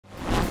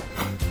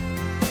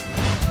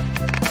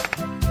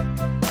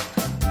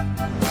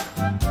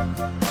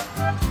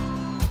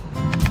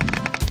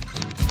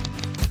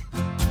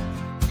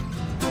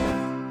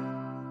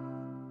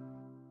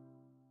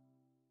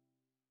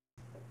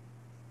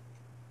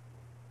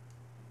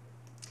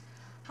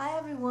Hi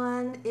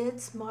everyone,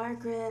 it's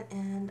Margaret,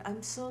 and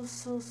I'm so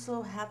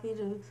happy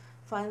to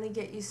finally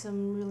get you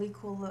some really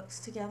cool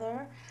looks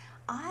together.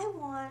 I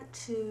want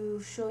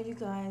to show you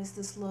guys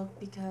this look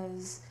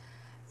because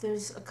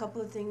there's a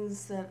couple of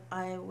things that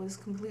I was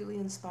completely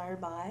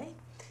inspired by,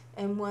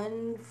 and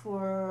one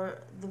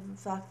for the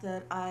fact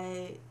that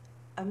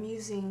I'm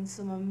using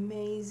some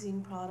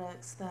amazing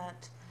products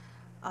that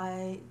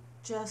I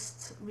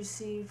just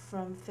received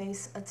from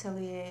Face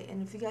Atelier,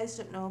 and if you guys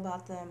don't know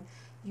about them,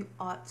 you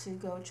ought to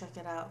go check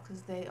it out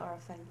because they are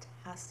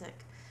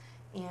fantastic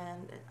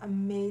and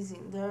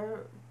amazing.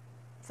 Their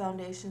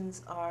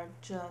foundations are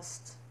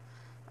just,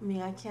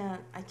 I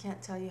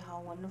can't tell you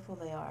how wonderful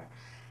they are.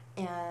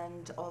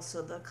 And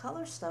also the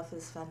color stuff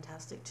is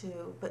fantastic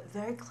too, but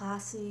very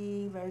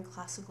classy, very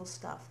classical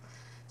stuff.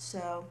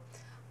 So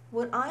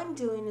what I'm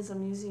doing is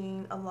I'm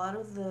using a lot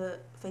of the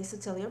Face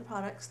Atelier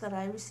products that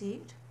I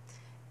received,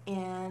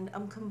 and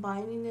I'm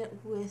combining it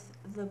with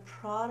the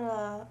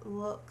Prada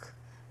Look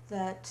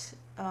that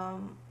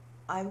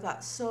I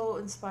got so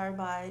inspired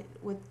by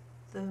with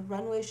the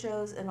runway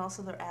shows and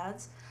also their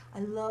ads.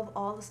 I love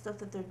all the stuff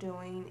that they're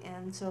doing,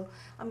 and so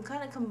I'm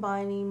kind of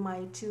combining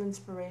my two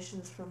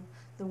inspirations from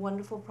the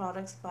wonderful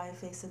products by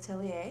Face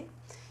Atelier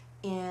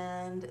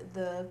and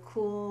the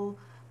cool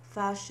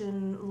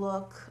fashion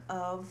look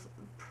of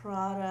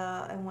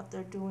Prada and what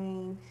they're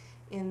doing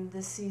in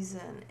this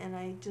season, and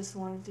I just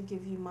wanted to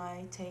give you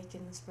my take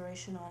and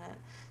inspiration on it.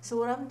 So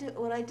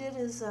what I did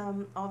is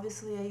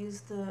obviously I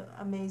used the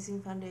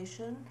amazing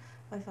foundation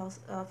by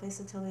Face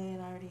Atelier,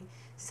 and I already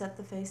set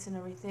the face and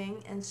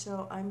everything, and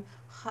so I'm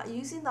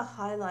using the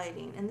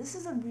highlighting, and this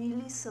is a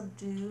really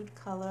subdued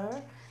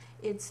color.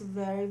 It's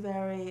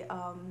very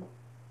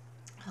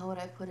how would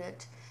I put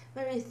it,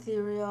 very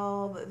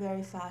ethereal but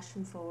very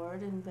fashion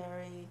forward and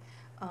very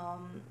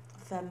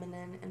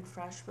feminine and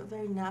fresh but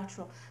very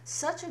natural.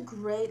 Such a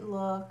great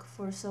look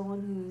for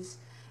someone who's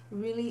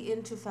really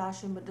into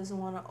fashion but doesn't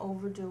want to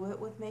overdo it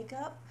with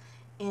makeup,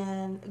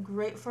 and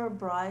great for a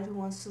bride who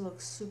wants to look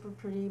super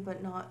pretty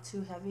but not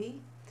too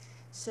heavy.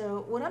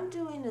 So what I'm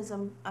doing is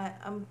I'm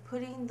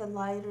putting the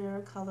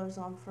lighter colors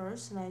on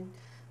first, and I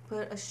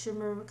put a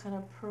shimmer kind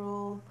of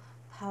pearl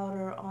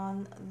powder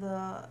on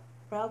the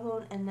brow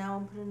bone, and now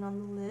I'm putting on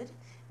the lid,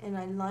 and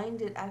I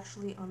lined it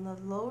actually on the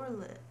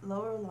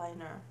lower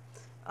liner,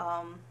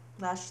 um,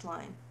 lash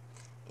line,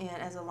 and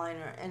as a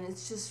liner, and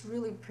it's just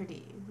really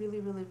pretty,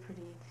 really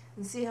pretty.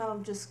 And see how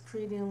I'm just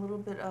creating a little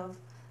bit of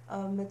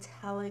a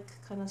metallic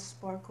kind of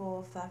sparkle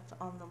effect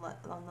on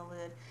the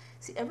lid.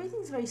 See,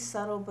 everything's very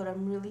subtle, but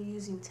I'm really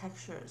using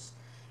textures,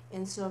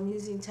 and so I'm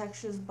using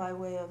textures by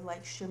way of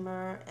like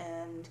shimmer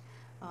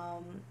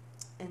um,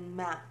 and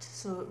matte.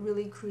 So it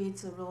really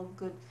creates a real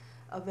good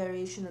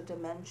variation of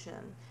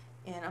dimension.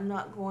 And I'm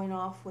not going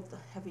off with the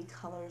heavy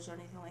colors or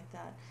anything like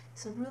that.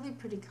 It's a really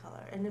pretty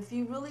color, and if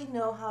you really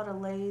know how to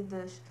lay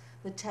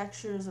the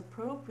textures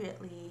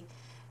appropriately,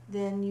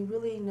 then you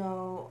really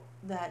know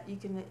that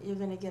you're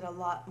gonna get a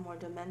lot more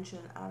dimension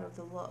out of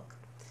the look.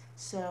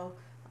 So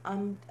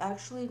I'm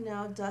actually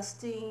now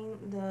dusting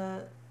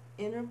the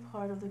inner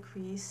part of the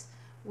crease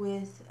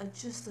with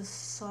just a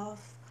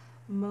soft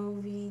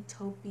mauvey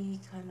taupey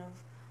kind of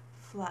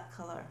flat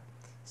color,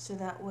 so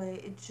that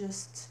way it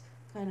just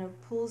kind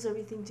of pulls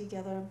everything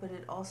together, but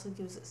it also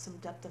gives it some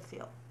depth of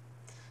feel.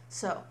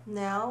 So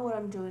now what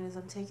I'm doing is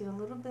I'm taking a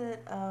little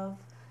bit of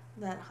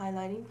that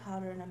highlighting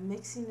powder and I'm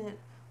mixing it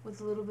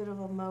with a little bit of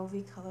a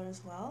mauvey color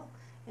as well,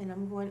 and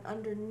I'm going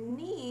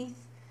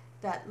underneath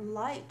that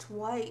light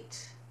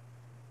white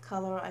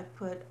color I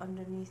put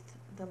underneath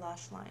the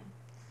lash line.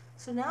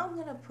 So now I'm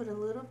going to put a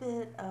little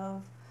bit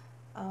of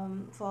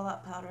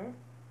fallout powder,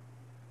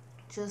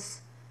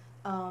 just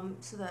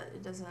so that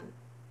it doesn't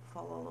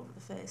fall all over the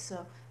face.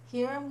 So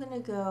here I'm going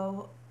to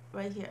go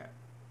right here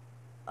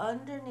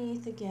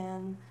underneath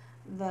again.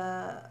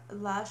 The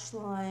lash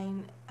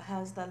line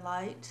has the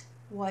light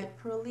white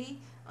pearly.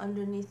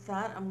 Underneath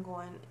that I'm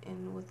going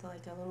in with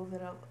like a little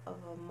bit of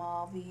a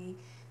mauvey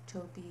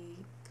taupey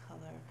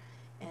color,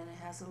 and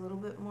it has a little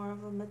bit more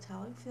of a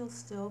metallic feel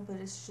still, but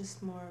it's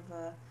just more of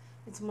a,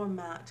 it's more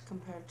matte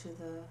compared to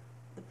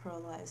the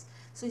pearlized.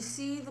 So you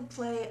see the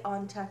play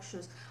on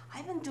textures.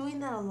 I've been doing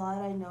that a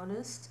lot, I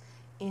noticed,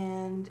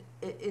 and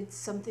it's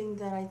something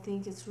that I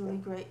think is really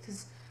great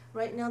because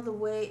right now the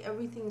way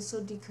everything is so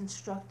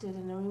deconstructed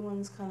and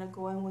everyone's kind of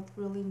going with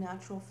really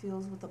natural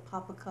feels with a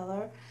pop of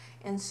color,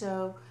 and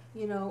so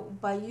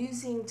by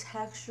using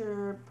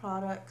texture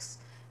products,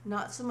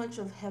 not so much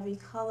of heavy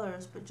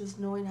colors but just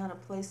knowing how to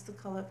place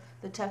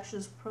the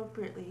textures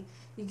appropriately,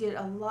 you get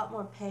a lot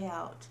more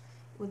payout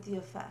with the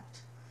effect.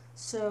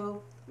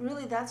 So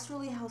really that's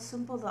really how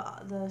simple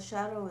the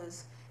shadow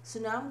is. So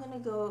now I'm going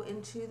to go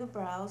into the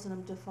brows, and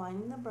I'm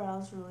defining the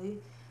brows really,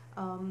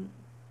 um,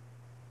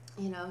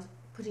 you know,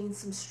 putting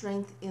some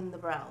strength in the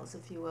brows,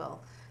 if you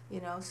will,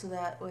 so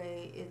that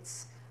way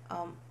it's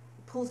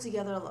pulled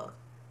together look,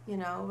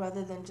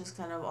 rather than just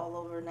kind of all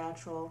over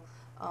natural.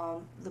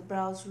 The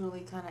brows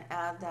really kind of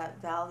add that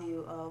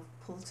value of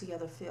pulled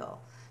together feel.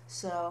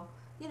 So,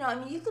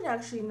 you could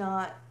actually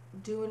not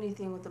do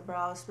anything with the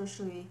brow,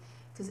 especially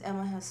because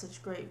Emma has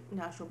such great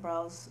natural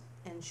brows,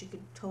 and she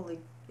could totally,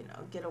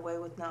 get away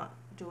with not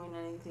doing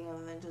anything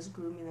other than just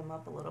grooming them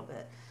up a little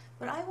bit.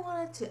 But I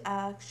wanted to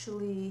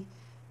actually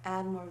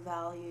add more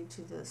value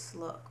to this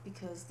look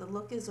because the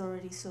look is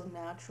already so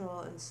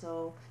natural and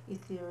so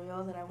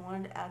ethereal that I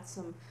wanted to add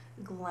some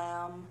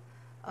glam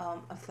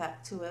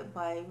effect to it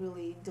by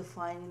really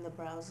defining the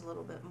brows a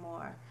little bit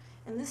more.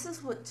 And this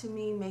is what to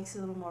me makes it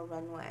a little more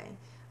runway.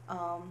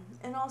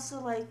 And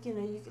also, like,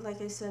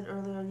 like I said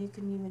earlier, you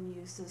can even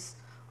use this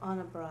on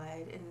a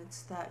bride, and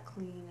it's that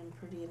clean and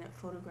pretty, and it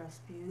photographs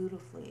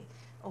beautifully.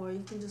 Or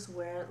you can just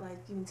wear it like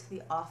even to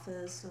the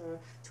office or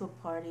to a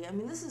party. I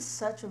mean, this is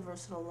such a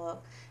versatile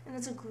look, and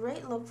it's a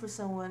great look for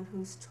someone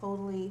who's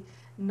totally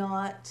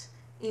not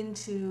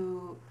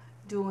into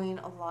doing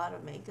a lot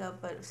of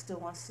makeup, but still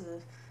wants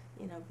to,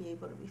 be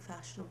able to be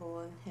fashionable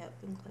and hip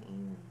and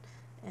clean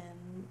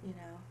and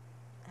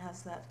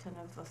has that kind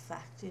of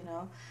effect.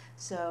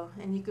 So,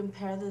 and you can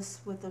pair this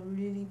with a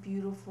really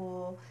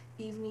beautiful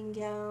evening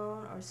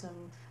gown or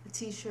a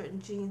t-shirt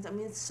and jeans. I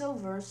mean, it's so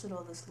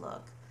versatile, this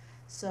look.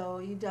 So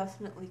you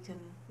definitely can,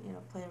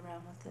 play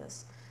around with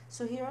this.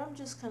 So here I'm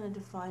just kind of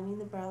defining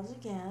the brows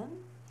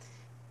again.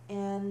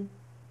 And,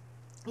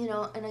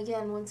 and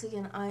again, once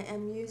again, I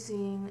am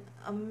using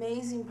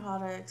amazing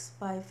products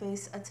by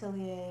Face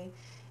Atelier.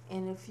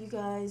 And if you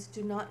guys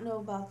do not know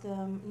about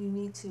them, you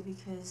need to,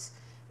 because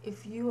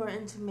if you are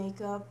into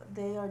makeup,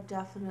 they are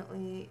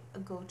definitely a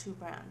go-to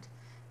brand.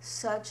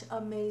 Such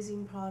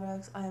amazing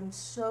products. I am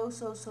so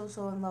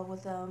in love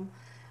with them.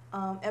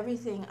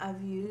 Everything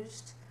I've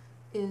used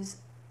is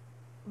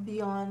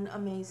beyond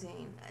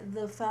amazing.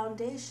 The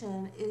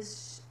foundation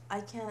is, I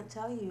can't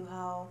tell you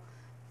how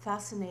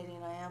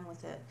fascinating I am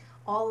with it.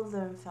 All of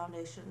their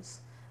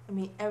foundations. I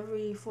mean,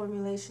 every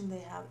formulation they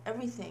have,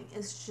 everything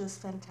is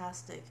just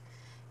fantastic.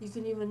 You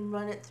can even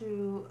run it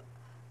through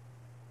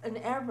an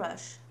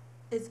airbrush.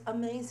 It's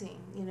amazing,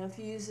 if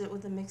you use it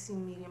with a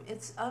mixing medium.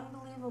 It's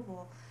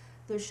unbelievable.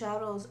 Their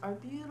shadows are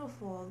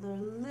beautiful. Their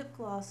lip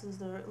glosses,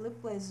 their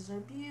lip glazes are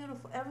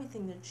beautiful.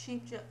 Everything, their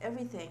cheap,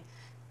 everything.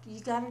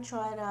 You got to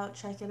try it out,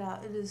 check it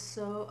out. It is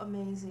so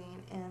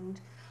amazing, and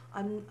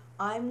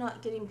I'm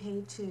not getting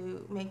paid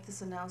to make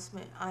this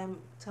announcement. I'm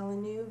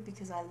telling you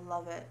because I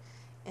love it,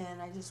 and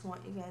I just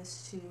want you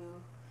guys to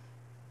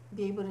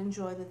be able to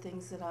enjoy the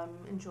things that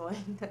I'm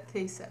enjoying that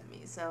they sent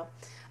me. So,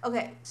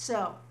 okay,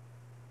 so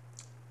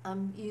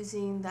I'm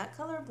using that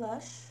color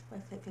blush by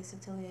Face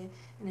Atelier,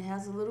 and it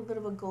has a little bit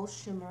of a gold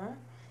shimmer.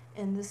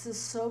 And this is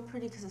so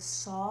pretty because it's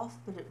soft,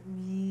 but it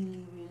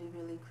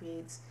really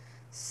creates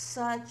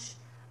such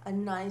a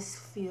nice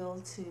feel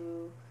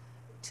to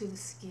the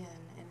skin,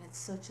 and it's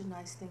such a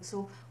nice thing.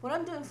 So what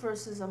I'm doing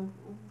first is I'm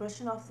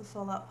brushing off the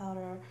fallout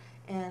powder,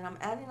 and I'm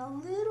adding a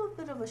little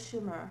bit of a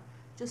shimmer,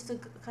 just a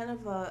kind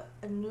of a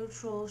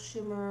neutral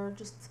shimmer,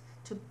 just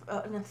to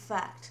an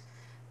effect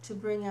to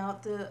bring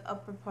out the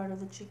upper part of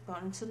the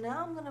cheekbone. And so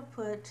now I'm going to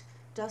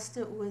dust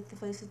it with the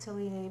Face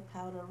Atelier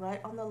powder right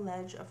on the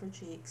ledge of her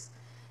cheeks.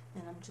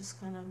 And I'm just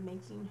kind of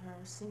making her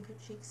sink her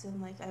cheeks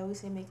in, like I always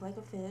say, make like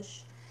a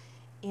fish.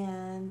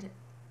 And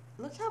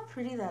look how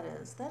pretty that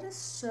is. That is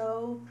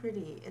so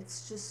pretty.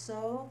 It's just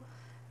so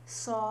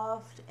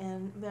soft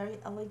and very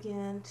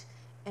elegant.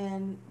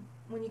 And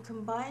when you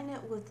combine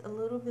it with a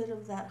little bit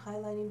of that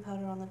highlighting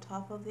powder on the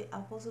top of the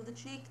apples of the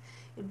cheek,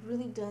 it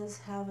really does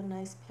have a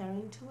nice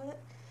pairing to it.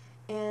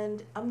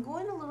 And I'm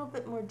going a little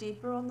bit more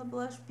deeper on the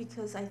blush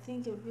because I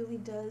think it really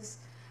does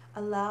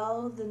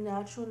allow the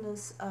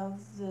naturalness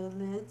of the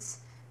lids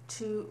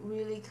to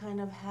really kind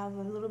of have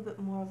a little bit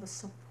more of a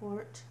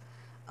support.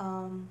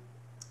 And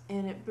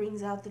it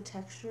brings out the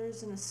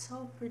textures, and it's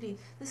so pretty.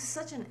 This is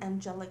such an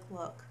angelic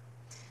look.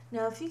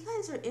 Now, if you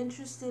guys are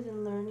interested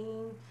in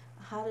learning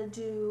how to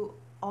do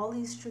all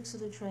these tricks of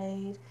the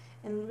trade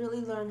and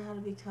really learn how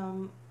to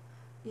become,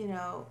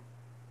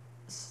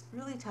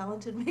 really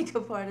talented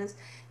makeup artists,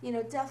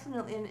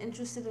 definitely, and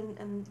interested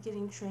in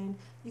getting trained,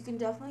 you can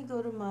definitely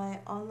go to my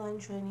online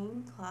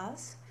training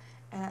class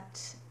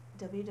at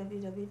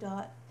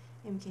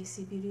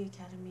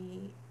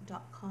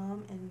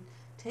www.mkcbeautyacademy.com and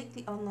take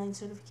the online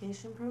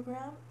certification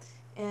program.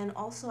 And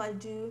also I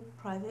do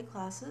private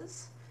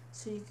classes,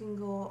 so you can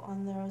go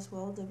on there as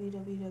well,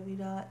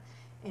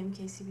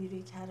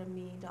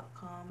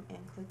 www.mkcbeautyacademy.com,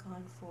 and click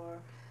on for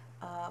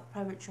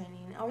private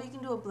training, or you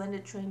can do a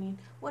blended training,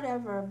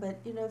 whatever.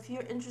 But if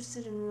you're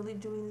interested in really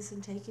doing this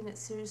and taking it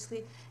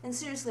seriously, and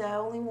seriously, I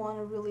only want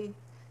to really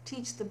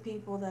teach the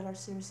people that are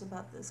serious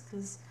about this,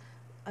 because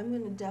I'm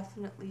going to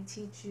definitely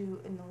teach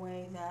you in the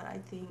way that I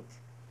think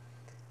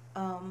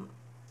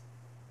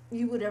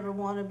you would ever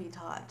want to be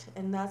taught.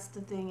 And that's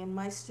the thing. And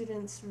my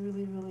students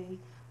really,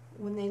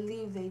 when they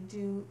leave, they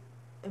do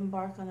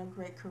embark on a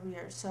great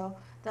career. So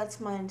that's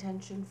my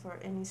intention for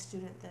any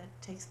student that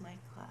takes my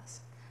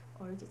class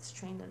or gets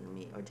trained under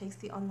me or takes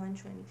the online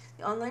training.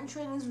 The online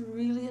training is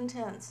really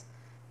intense.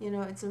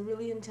 It's a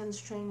really intense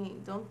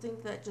training. Don't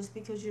think that just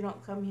because you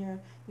don't come here,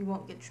 you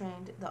won't get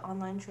trained. The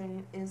online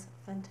training is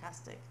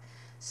fantastic.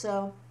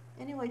 So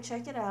Anyway,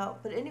 check it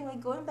out. But anyway,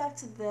 going back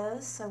to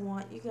this, I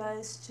want you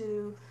guys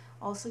to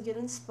also get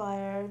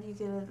inspired. You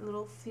get a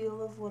little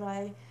feel of what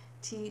I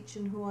teach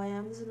and who I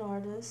am as an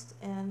artist.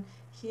 And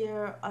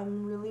here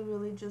I'm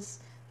really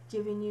just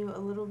giving you a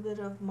little bit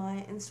of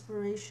my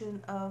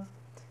inspiration of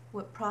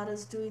what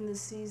Prada's doing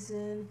this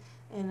season.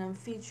 And I'm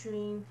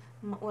featuring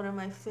one of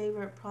my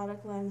favorite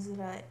product lines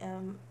that I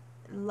am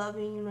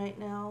loving right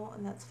now,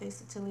 and that's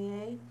Face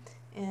Atelier.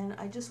 And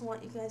I just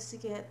want you guys to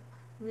get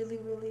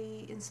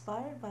really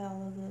inspired by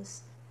all of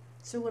this.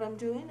 So what I'm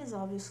doing is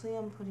obviously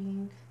I'm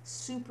putting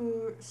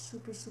super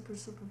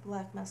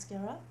black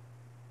mascara,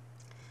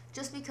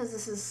 just because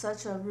this is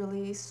such a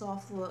really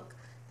soft look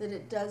that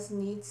it does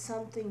need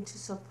something to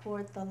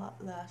support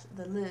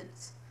the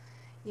lids,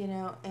 you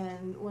know.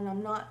 And when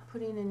I'm not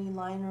putting any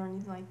liner or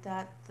anything like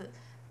that,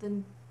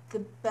 the the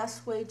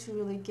best way to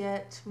really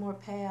get more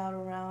payout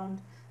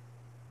around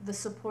the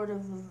support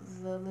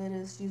of the lid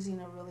is using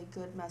a really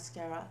good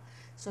mascara.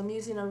 So I'm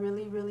using a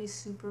really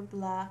super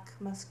black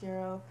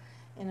mascara,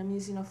 and I'm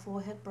using a full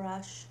head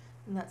brush,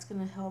 and that's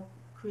going to help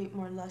create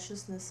more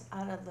lusciousness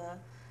out of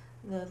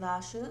the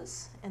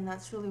lashes. And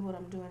that's really what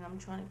I'm doing. I'm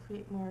trying to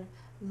create more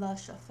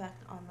lush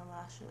effect on the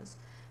lashes,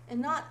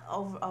 and not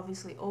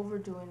obviously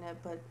overdoing it,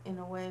 but in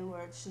a way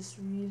where it's just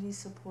really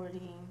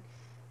supporting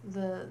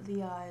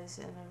the eyes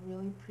in a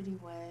really pretty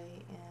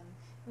way and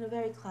in a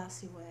very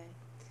classy way.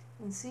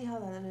 And see how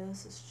that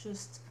is. It's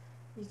just,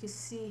 you can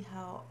see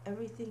how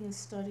everything is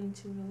starting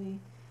to really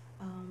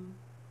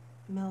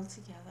meld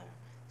together.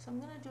 So I'm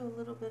going to do a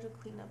little bit of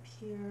cleanup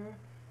here.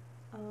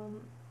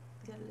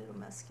 Get a little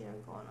mascara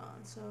going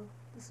on. So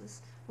this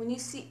is, when you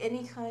see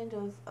any kind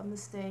of a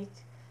mistake,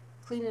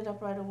 clean it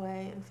up right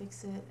away and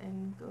fix it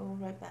and go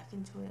right back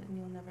into it, and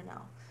you'll never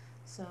know.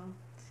 So,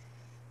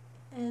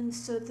 and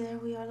so there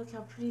we are. Look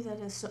how pretty that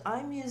is. So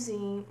I'm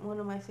using one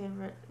of my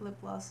favorite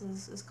lip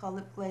glosses. It's called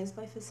Lip Glaze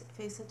by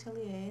Face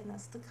Atelier, and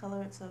that's the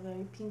color. It's a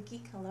very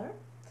pinky color.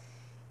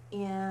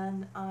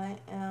 And I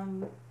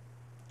am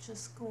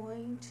just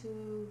going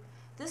to,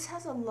 this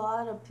has a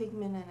lot of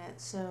pigment in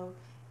it, so,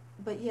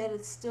 but yet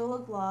it's still a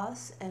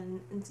gloss,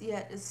 and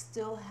yet it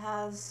still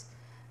has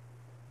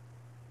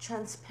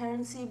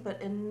transparency,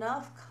 but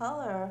enough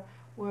color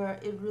where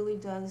it really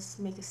does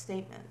make a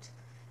statement.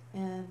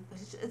 And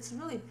it's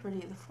really pretty.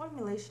 The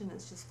formulation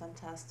is just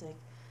fantastic.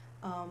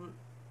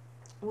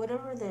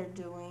 Whatever they're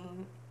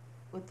doing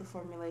with the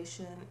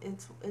formulation,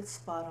 it's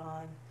spot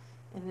on,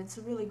 and it's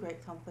a really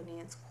great company.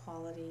 It's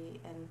quality,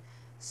 and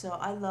so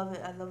I love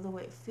it. I love the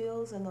way it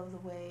feels. I love the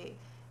way,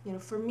 you know,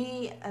 for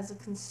me as a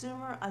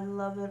consumer, I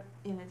love it,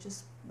 you know,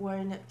 just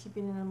wearing it,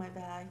 keeping it in my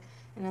bag.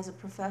 And as a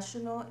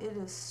professional, it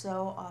is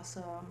so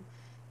awesome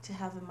to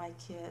have in my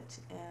kit,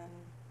 and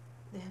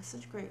they have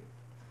such great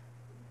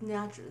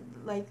natural,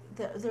 like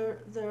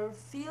their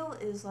feel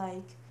is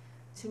like,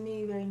 to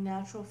me, very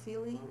natural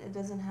feeling. It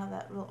doesn't have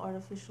that real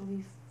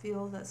artificially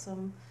feel that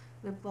some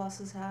lip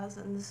glosses has,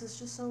 and this is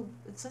just so,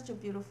 it's such a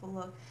beautiful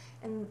look,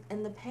 and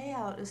the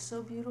payout is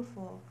so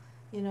beautiful,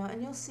 you know.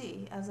 And you'll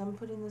see as I'm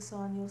putting this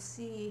on, you'll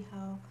see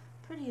how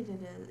pretty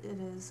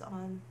it is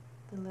on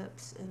the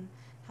lips, and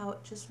how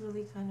it just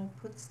really kind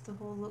of puts the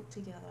whole look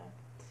together.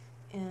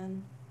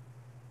 And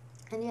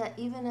yet,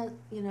 even as,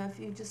 you know, if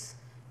you just,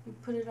 you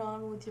put it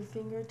on with your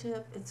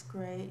fingertip, it's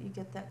great. You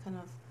get that kind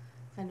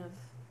of,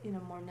 you know,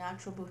 more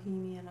natural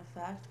bohemian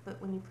effect. But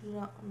when you put it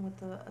on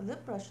with a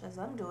lip brush, as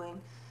I'm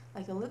doing,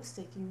 like a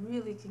lipstick, you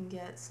really can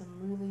get some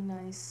really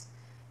nice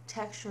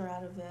texture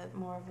out of it,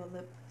 more of a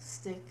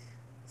lipstick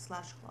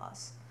slash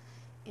gloss.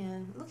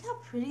 And look how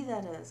pretty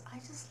that is. I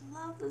just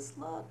love this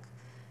look.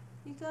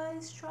 You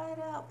guys, try it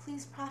out.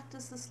 Please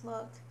practice this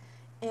look.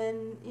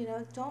 And, you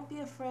know, don't be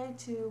afraid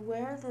to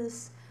wear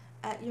this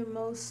at your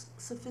most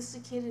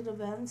sophisticated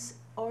events,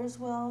 or as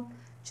well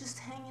just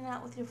hanging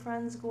out with your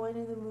friends, going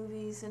to the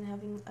movies and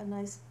having a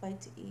nice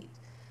bite to eat.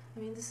 I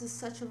mean, this is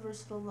such a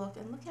versatile look,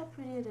 and look how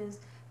pretty it is.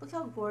 Look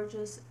how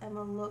gorgeous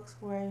Emma looks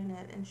wearing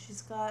it, and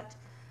she's got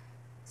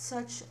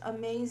such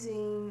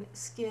amazing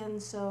skin,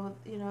 so,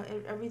 you know,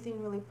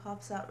 everything really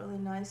pops out really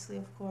nicely,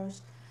 of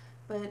course.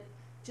 But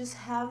just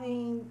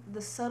having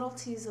the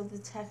subtleties of the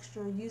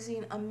texture,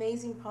 using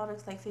amazing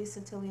products like Face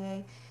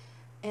Atelier,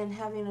 and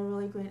having a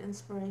really great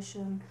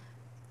inspiration,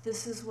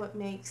 this is what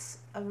makes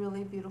a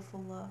really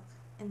beautiful look.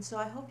 And so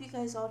I hope you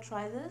guys all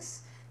try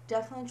this.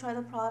 Definitely try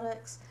the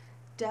products.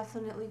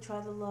 Definitely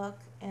try the look.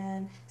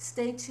 And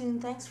stay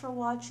tuned. Thanks for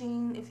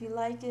watching. If you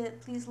like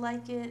it, please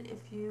like it.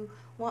 If you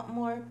want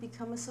more,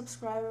 become a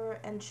subscriber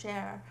and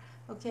share.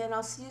 Okay, and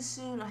I'll see you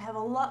soon. I have a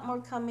lot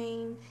more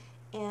coming.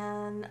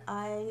 And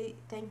I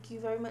thank you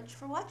very much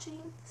for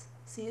watching.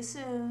 See you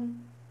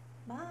soon.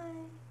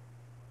 Bye.